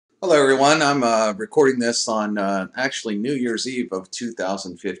Hello everyone, I'm recording this on actually New Year's Eve of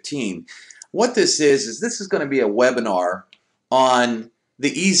 2015. What this is this is going to be a webinar on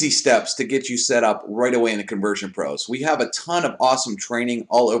the easy steps to get you set up right away in the Conversion Pros. We have a ton of awesome training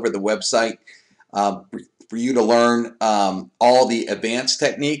all over the website for you to learn all the advanced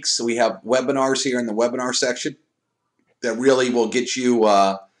techniques. So we have webinars here in the webinar section that really will get you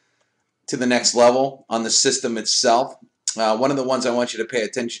to the next level on the system itself. One of the ones I want you to pay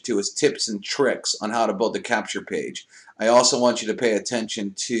attention to is tips and tricks on how to build the capture page. I also want you to pay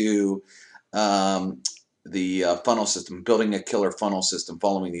attention to the funnel system, building a killer funnel system,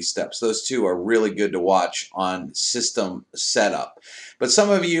 following these steps. Those two are really good to watch on system setup. But some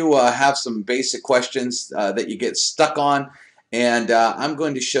of you have some basic questions that you get stuck on, and I'm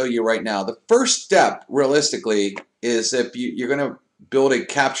going to show you right now. The first step, realistically, is if you're going to build a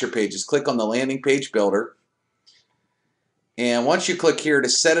capture page, is click on the landing page builder. And once you click here to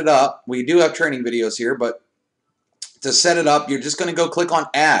set it up, we do have training videos here, but to set it up, you're just going to go click on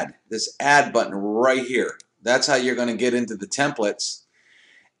add, this add button right here. That's how you're going to get into the templates.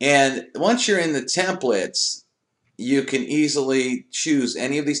 And once you're in the templates, you can easily choose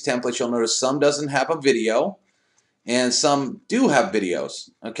any of these templates. You'll notice some doesn't have a video and some do have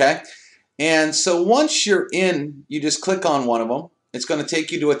videos, okay? And so once you're in, you just click on one of them. It's going to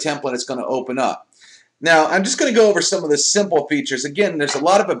take you to a template. It's going to open up. Now, I'm just going to go over some of the simple features. Again, there's a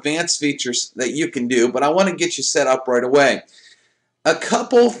lot of advanced features that you can do, but I want to get you set up right away. A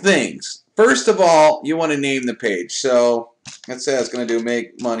couple things. First of all, you want to name the page. So let's say I was going to do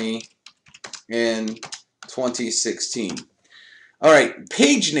make money in 2016. All right,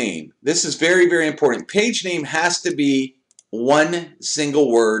 page name. This is very, very important. Page name has to be one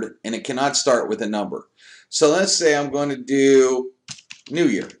single word, and it cannot start with a number. So let's say I'm going to do New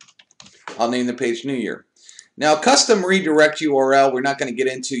Year. I'll name the page New Year. Now, custom redirect URL, we're not going to get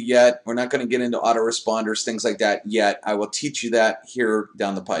into yet. We're not going to get into autoresponders, things like that yet. I will teach you that here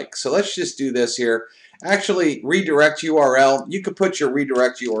down the pike. So let's just do this here. Actually, redirect URL, you could put your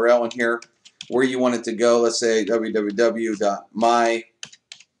redirect URL in here where you want it to go. Let's say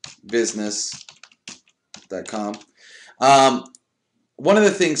www.mybusiness.com. One of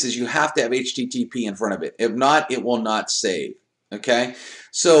the things is you have to have HTTP in front of it. If not, it will not save. Okay?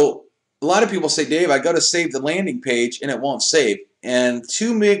 So a lot of people say, Dave, I go to save the landing page and it won't save. And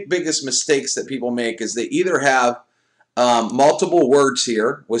two biggest mistakes that people make is they either have multiple words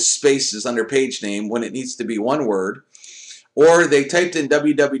here with spaces under page name when it needs to be one word, or they typed in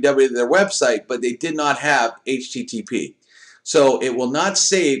www to their website, but they did not have HTTP. So it will not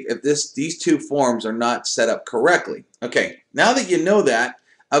save if these two forms are not set up correctly. Okay, now that you know that,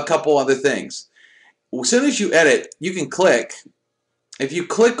 a couple other things. As soon as you edit, you can click. If you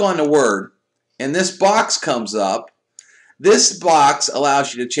click on the word and this box comes up, this box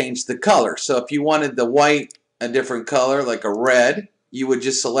allows you to change the color. So if you wanted the white a different color, like a red, you would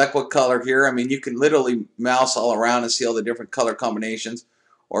just select what color here. I mean, you can literally mouse all around and see all the different color combinations,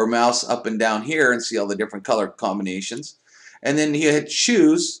 or mouse up and down here and see all the different color combinations. And then you hit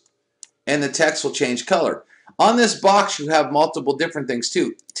choose and the text will change color. On this box, you have multiple different things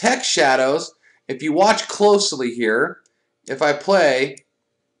too. Text shadows, if you watch closely here, if I play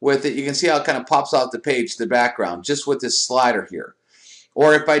with it, you can see how it kind of pops out the page, the background, just with this slider here.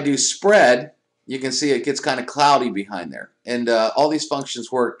 Or if I do spread, you can see it gets kind of cloudy behind there. And all these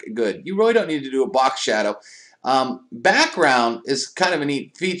functions work good. You really don't need to do a box shadow. Background is kind of a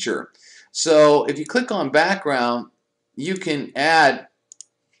neat feature. So if you click on background, you can add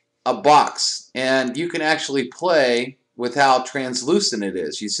a box. And you can actually play with how translucent it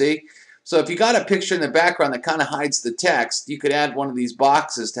is, you see? So if you got a picture in the background that kind of hides the text, you could add one of these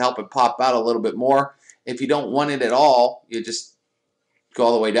boxes to help it pop out a little bit more. If you don't want it at all, you just go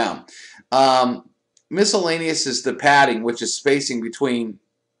all the way down. Miscellaneous is the padding, which is spacing between,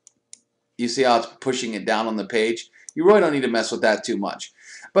 you see how it's pushing it down on the page? You really don't need to mess with that too much.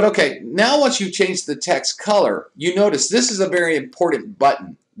 But okay, now once you've changed the text color, you notice this is a very important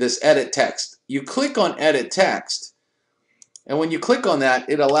button, this edit text. You click on edit text, and when you click on that,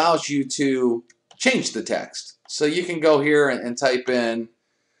 it allows you to change the text. So you can go here and type in,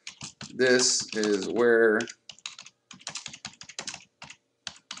 this is where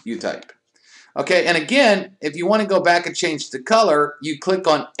you type. Okay, and again, if you want to go back and change the color, you click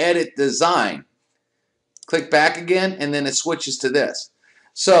on edit design. Click back again, and then it switches to this.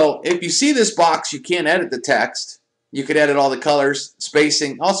 So if you see this box, you can't edit the text. You could edit all the colors,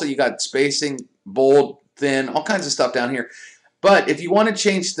 spacing. Also, you got spacing, bold, thin, all kinds of stuff down here. But if you want to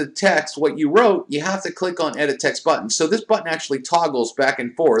change the text, what you wrote, you have to click on Edit Text button. So this button actually toggles back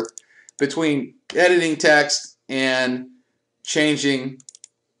and forth between editing text and changing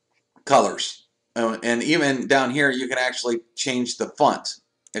colors. And even down here, you can actually change the font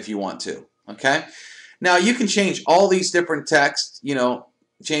if you want to. Okay. Now you can change all these different text, you know,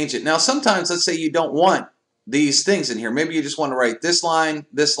 change it. Now sometimes, let's say you don't want these things in here. Maybe you just want to write this line, and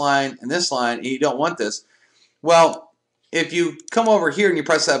this line, and you don't want this. Well, if you come over here and you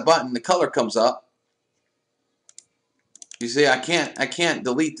press that button, the color comes up. You see, I can't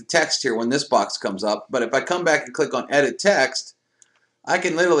delete the text here when this box comes up, but if I come back and click on edit text, I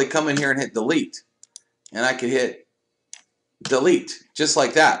can literally come in here and hit delete. And I can hit delete just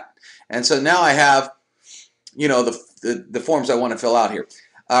like that. And so now I have, you know, the forms I want to fill out here,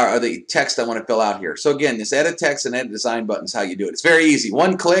 or the text I want to fill out here. So again, this edit text and edit design button is how you do it. It's very easy.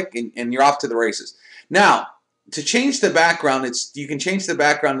 One click and you're off to the races. Now, to change the background, you can change the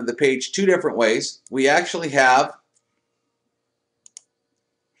background of the page two different ways. We actually have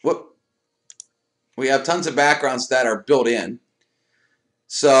tons of backgrounds that are built in.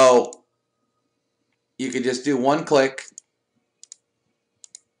 So you can just do one click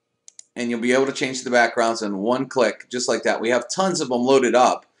and you'll be able to change the backgrounds in one click, just like that. We have tons of them loaded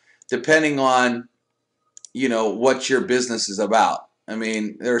up, depending on, you know, what your business is about. I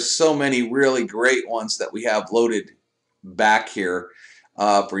mean, there's so many really great ones that we have loaded back here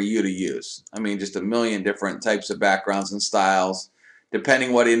for you to use. I mean, just a million different types of backgrounds and styles,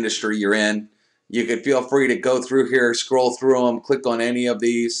 depending what industry you're in. You can feel free to go through here, scroll through them, click on any of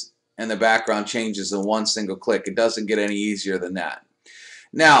these, and the background changes in one single click. It doesn't get any easier than that.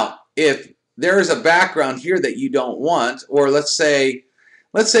 Now, if there is a background here that you don't want, or let's say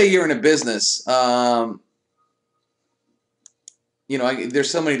you're in a business, you know,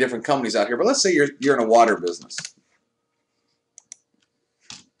 there's so many different companies out here, but let's say you're in a water business.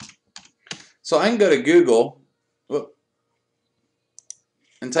 So I can go to Google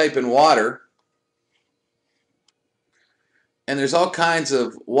and type in water, and there's all kinds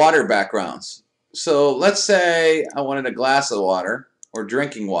of water backgrounds. So let's say I wanted a glass of water or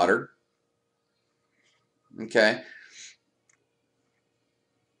drinking water. Okay.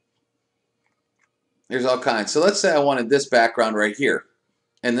 There's all kinds. So let's say I wanted this background right here,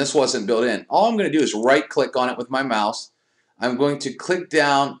 and this wasn't built in. All I'm going to do is right click on it with my mouse. I'm going to click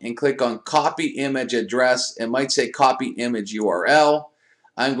down and click on copy image address. It might say copy image URL.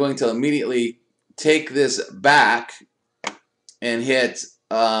 I'm going to immediately take this back and hit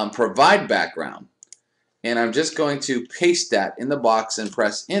provide background. And I'm just going to paste that in the box and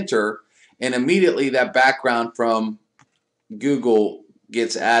press enter, and immediately that background from Google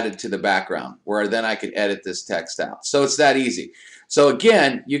gets added to the background, where then I could edit this text out. So it's that easy. So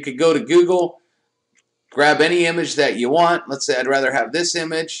again, you could go to Google, grab any image that you want. Let's say I'd rather have this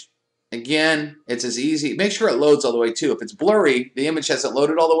image. Again, it's as easy. Make sure it loads all the way too. If it's blurry, the image hasn't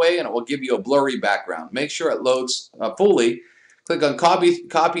loaded all the way, and it will give you a blurry background. Make sure it loads fully. Click on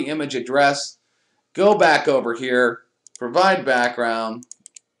copy image address. Go back over here, provide background,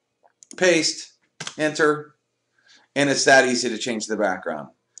 paste, enter, and it's that easy to change the background.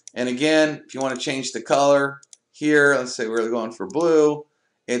 And again, if you want to change the color here, let's say we're going for blue,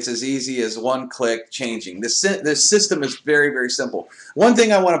 it's as easy as one click changing. This system is very, very simple. One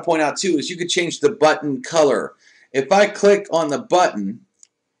thing I want to point out too is you could change the button color. If I click on the button,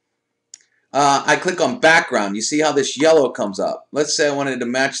 I click on background, you see how this yellow comes up. Let's say I wanted to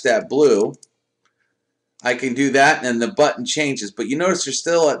match that blue. I can do that and the button changes, but you notice there's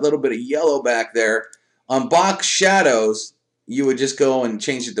still a little bit of yellow back there. On box shadows, you would just go and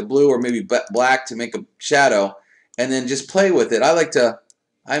change it to blue or maybe black to make a shadow, and then just play with it. I like to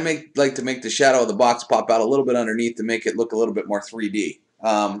make the shadow of the box pop out a little bit underneath to make it look a little bit more 3D.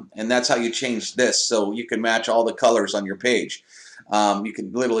 And that's how you change this, so you can match all the colors on your page. You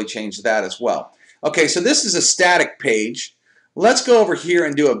can literally change that as well. Okay, so this is a static page. Let's go over here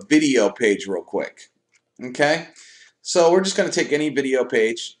and do a video page real quick. Okay, so we're just going to take any video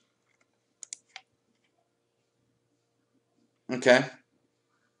page. Okay,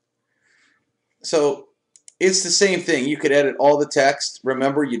 so it's the same thing. You could edit all the text.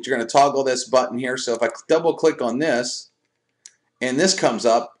 Remember, you're going to toggle this button here. So if I double click on this and this comes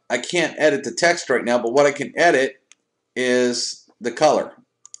up, I can't edit the text right now, but what I can edit is the color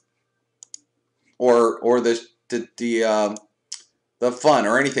or the font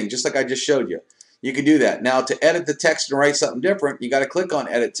or anything, just like I just showed you. You can do that. Now to edit the text and write something different, you got to click on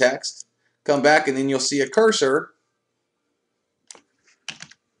edit text, come back, and then you'll see a cursor.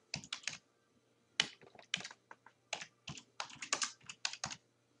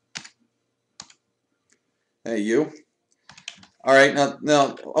 Hey, you. All right, now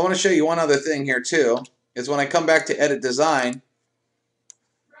I want to show you one other thing here too, is when I come back to edit design,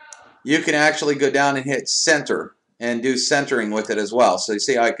 you can actually go down and hit center. and do centering with it as well. So you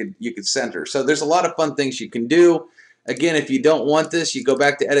see how you could center. So there's a lot of fun things you can do. Again, if you don't want this, you go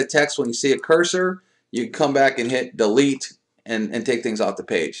back to edit text. When you see a cursor, you come back and hit delete and take things off the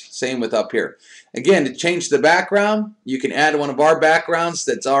page. Same with up here. Again, to change the background, you can add one of our backgrounds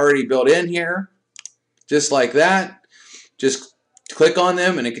that's already built in here, just like that. Just click on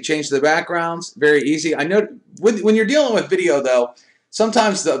them and it can change the backgrounds. Very easy. I know when you're dealing with video though,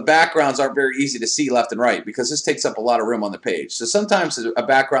 sometimes the backgrounds aren't very easy to see left and right because this takes up a lot of room on the page. So sometimes a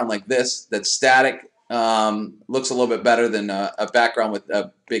background like this that's static looks a little bit better than a background with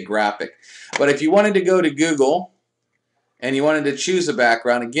a big graphic. But if you wanted to go to Google and you wanted to choose a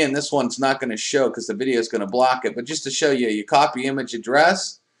background, again, this one's not going to show because the video is going to block it. But just to show you, you copy image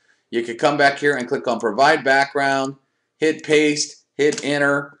address. You could come back here and click on Provide Background, hit Paste, hit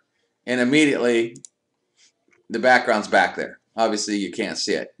Enter, and immediately the background's back there. Obviously, you can't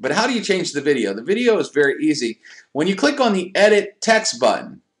see it. But how do you change the video? The video is very easy. When you click on the Edit Text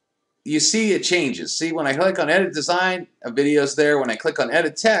button, you see it changes. See, when I click on Edit Design, a video's there. When I click on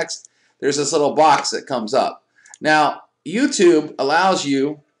Edit Text, there's this little box that comes up. Now, YouTube allows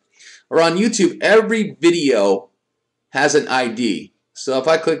you, or on YouTube, every video has an ID. So if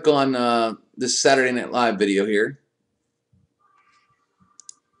I click on this Saturday Night Live video here,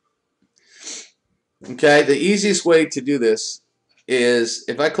 okay, the easiest way to do this is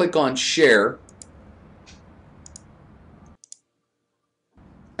if I click on Share,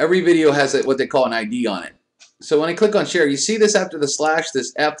 every video has what they call an ID on it. So when I click on Share, you see this after the slash,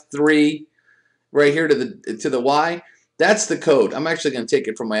 this F3 right here to the Y. That's the code. I'm actually going to take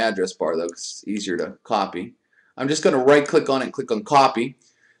it from my address bar though, because it's easier to copy. I'm just going to right click on it and click on Copy.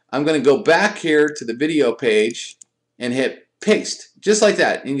 I'm going to go back here to the video page and hit Paste, just like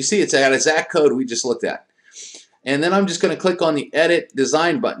that. And you see it's that exact code we just looked at. And then I'm just going to click on the Edit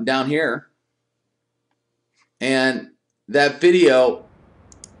Design button down here. And that video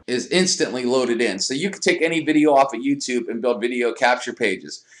is instantly loaded in. So you can take any video off of YouTube and build video capture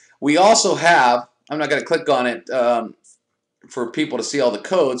pages. We also have, I'm not going to click on it for people to see all the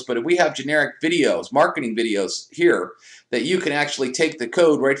codes, but if we have generic videos, marketing videos here, that you can actually take the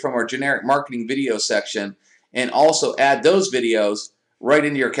code right from our generic marketing video section and also add those videos right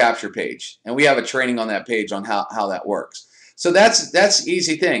into your capture page. And we have a training on that page on how that works. So that's the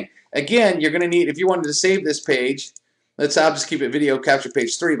easy thing. Again, you're going to need, if you wanted to save this page, I'll just keep it video capture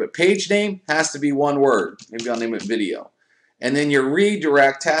page 3, but page name has to be one word. Maybe I'll name it video. And then your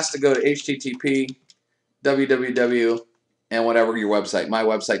redirect has to go to http www and whatever your website,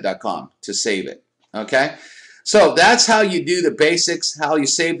 mywebsite.com, to save it. Okay? So that's how you do the basics, how you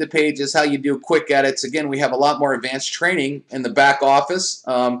save the pages, how you do quick edits. Again, we have a lot more advanced training in the back office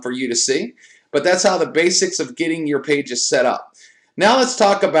for you to see. But that's how the basics of getting your pages set up. Now let's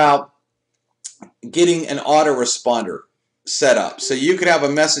talk about getting an autoresponder set up. So you could have a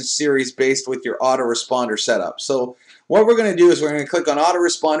message series based with your autoresponder setup. So what we're going to do is we're going to click on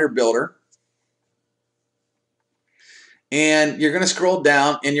Autoresponder Builder. And you're going to scroll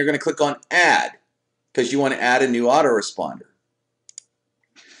down and you're going to click on Add because you want to add a new autoresponder.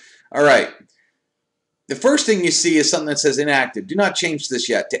 All right. The first thing you see is something that says inactive. Do not change this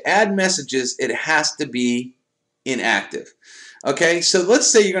yet. To add messages, it has to be inactive. Okay, so let's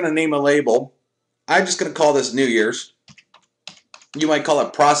say you're going to name a label. I'm just going to call this New Year's. You might call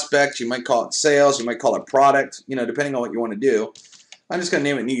it prospect. You might call it sales. You might call it product, you know, depending on what you want to do. I'm just going to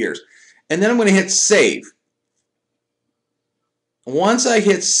name it New Year's. And then I'm going to hit Save. Once I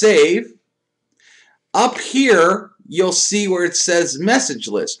hit Save, up here, you'll see where it says Message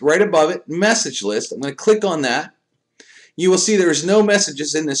List. Right above it, Message List. I'm going to click on that. You will see there's no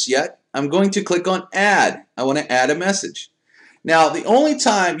messages in this yet. I'm going to click on Add. I want to add a message. Now, the only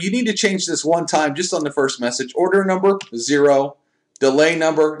time, you need to change this one time just on the first message. Order number 0, delay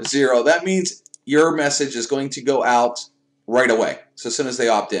number 0. That means your message is going to go out right away, so as soon as they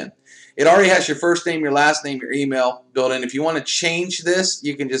opt in. It already has your first name, your last name, your email built in. If you want to change this,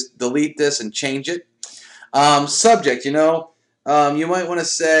 you can just delete this and change it. Subject, you know, you might want to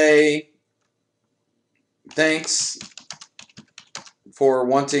say, thanks for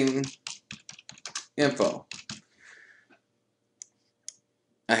wanting info.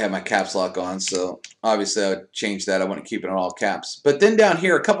 I have my caps lock on, so obviously I would change that. I want to keep it in all caps. But then down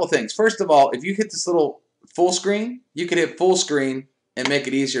here, a couple things. First of all, if you hit this little full screen, you could hit full screen and make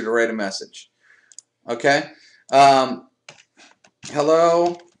it easier to write a message. Okay?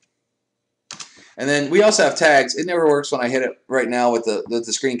 Hello. And then we also have tags. It never works when I hit it right now with the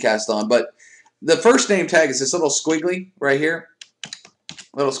screencast on. But the first name tag is this little squiggly right here.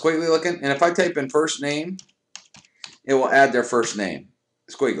 Little squiggly looking. And if I type in first name, it will add their first name.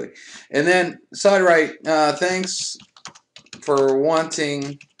 squiggly. And then side right, thanks for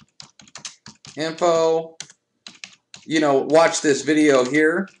wanting info. You know, watch this video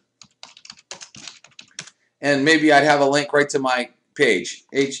here. And maybe I'd have a link right to my page.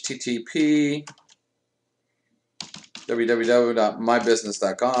 http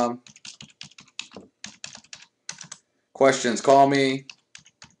www.mybusiness.com. Questions, call me.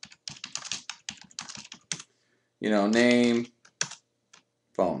 You know, name,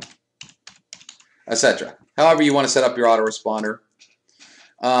 phone, etc. However you want to set up your autoresponder.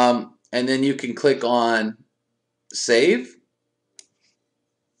 And then you can click on save.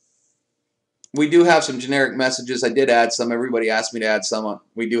 We do have some generic messages. I did add some. Everybody asked me to add some.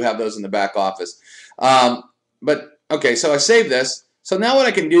 We do have those in the back office. But okay, so I saved this. So now what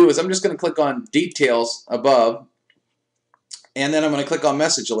I can do is I'm just going to click on details above, and then I'm going to click on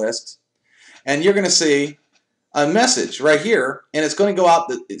message list, and you're going to see a message right here, and it's going to go out.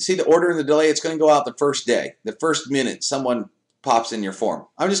 See the order and the delay? It's going to go out the first day, the first minute someone pops in your form.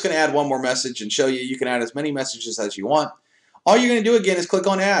 I'm just going to add one more message and show you. You can add as many messages as you want. All you're going to do again is click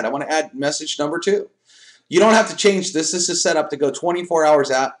on add. I want to add message number 2. You don't have to change this. This is set up to go 24 hours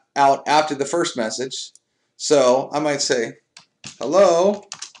out after the first message. So I might say, hello,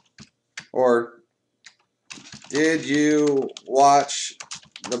 or did you watch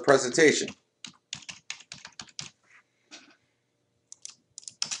the presentation?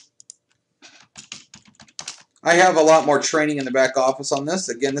 I have a lot more training in the back office on this.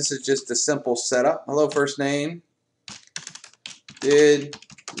 Again, this is just a simple setup. Hello, first name. Did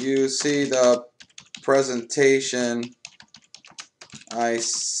you see the presentation I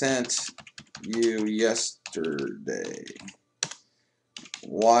sent you yesterday?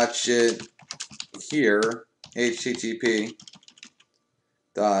 Watch it here,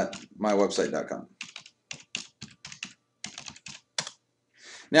 http.mywebsite.com.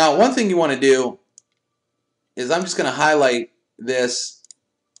 Now, one thing you want to do is I'm just going to highlight this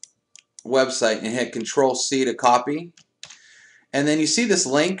website and hit Control-C to copy. And then you see this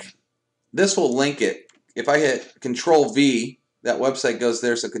link. This will link it. If I hit Control-V, that website goes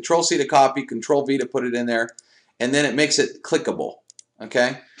there. So Control-C to copy, Control-V to put it in there. And then it makes it clickable.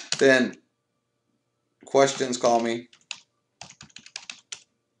 Okay? Then questions, call me.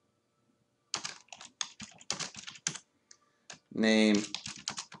 Name,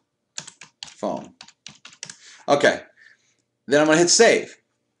 phone. Okay. Then I'm going to hit save.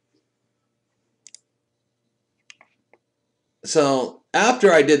 So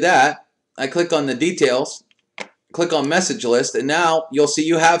after I did that, I click on the details, click on message list, and now you'll see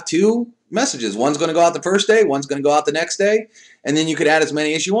you have 2 messages. One's going to go out the first day, one's going to go out the next day, and then you could add as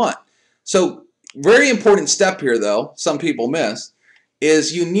many as you want. So very important step here, though, some people miss,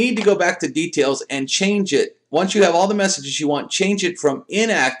 is you need to go back to details and change it. Once you have all the messages you want, change it from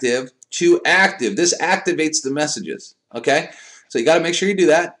inactive to active. This activates the messages, okay? So you got to make sure you do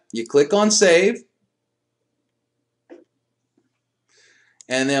that. You click on save.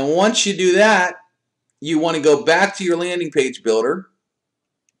 And then once you do that, you want to go back to your landing page builder.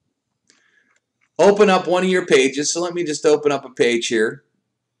 Open up one of your pages. So let me just open up a page here.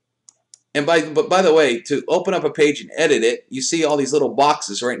 And by the way, to open up a page and edit it, you see all these little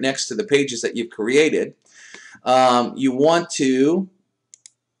boxes right next to the pages that you've created. You want to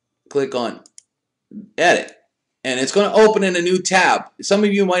click on edit. And it's going to open in a new tab. Some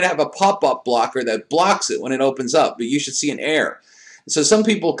of you might have a pop-up blocker that blocks it when it opens up, but you should see an error. So some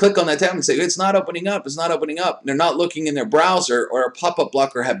people click on that tab and say, it's not opening up, it's not opening up. They're not looking in their browser, or a pop-up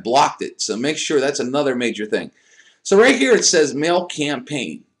blocker had blocked it. So make sure that's another major thing. So right here it says mail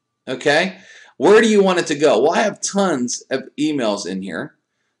campaign. Okay? Where do you want it to go? Well, I have tons of emails in here.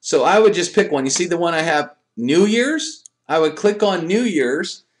 So I would just pick one. You see the one I have, New Year's? I would click on New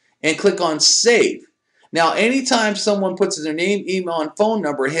Year's and click on save. Now, anytime someone puts in their name, email, and phone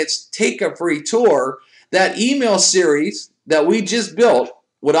number, hits take a free tour, that email series that we just built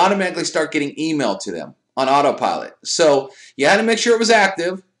would automatically start getting emailed to them on autopilot. So you had to make sure it was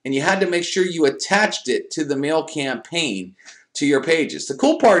active, and you had to make sure you attached it to the mail campaign to your pages. The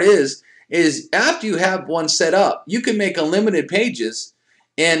cool part is after you have one set up, you can make unlimited pages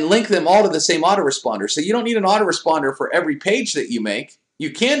and link them all to the same autoresponder. So you don't need an autoresponder for every page that you make.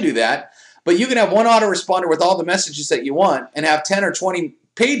 You can do that, but you can have one autoresponder with all the messages that you want and have 10 or 20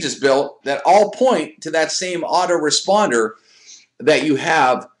 pages built that all point to that same autoresponder that you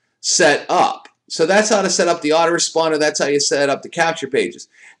have set up. So that's how to set up the autoresponder. That's how you set up the capture pages.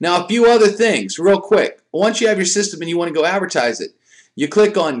 Now, a few other things real quick. Once you have your system and you want to go advertise it, you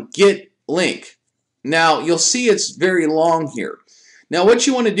click on Get Link. Now, you'll see it's very long here. Now what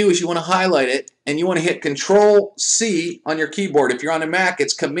you want to do is you want to highlight it and you want to hit Control C on your keyboard. If you're on a Mac,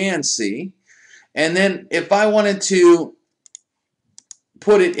 it's Command C. And then if I wanted to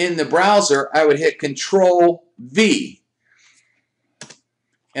put it in the browser, I would hit Control V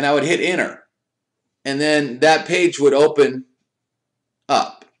and I would hit Enter. And then that page would open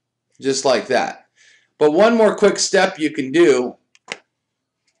up just like that. But one more quick step you can do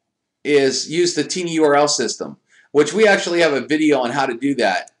is use the TinyURL system, which we actually have a video on how to do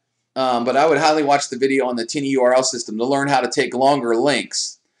that. But I would highly watch the video on the TinyURL system to learn how to take longer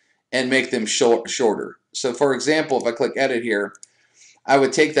links and make them shorter. So for example, if I click edit here, I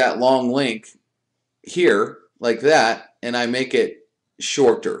would take that long link here like that and I make it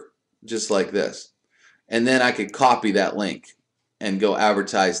shorter just like this. And then I could copy that link and go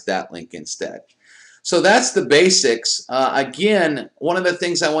advertise that link instead. So that's the basics. Again, one of the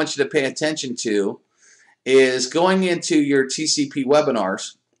things I want you to pay attention to is going into your TCP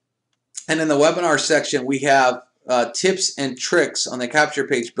webinars. And in the webinar section, we have tips and tricks on the Capture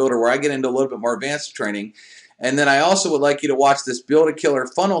Page Builder where I get into a little bit more advanced training. And then I also would like you to watch this Build a Killer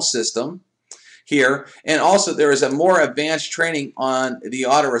Funnel System here. And also there is a more advanced training on the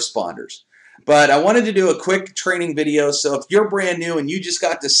autoresponders. But I wanted to do a quick training video, so if you're brand new and you just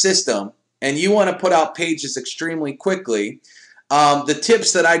got the system and you want to put out pages extremely quickly, the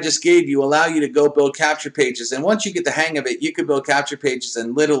tips that I just gave you allow you to go build capture pages. And once you get the hang of it, you can build capture pages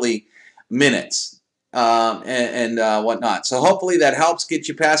in literally minutes and whatnot. So hopefully that helps get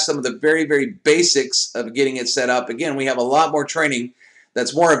you past some of the very, very basics of getting it set up. Again, we have a lot more training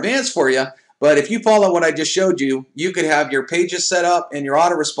that's more advanced for you. But if you follow what I just showed you, you could have your pages set up and your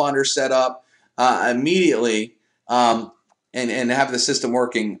autoresponders set up immediately and have the system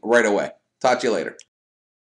working right away. Talk to you later.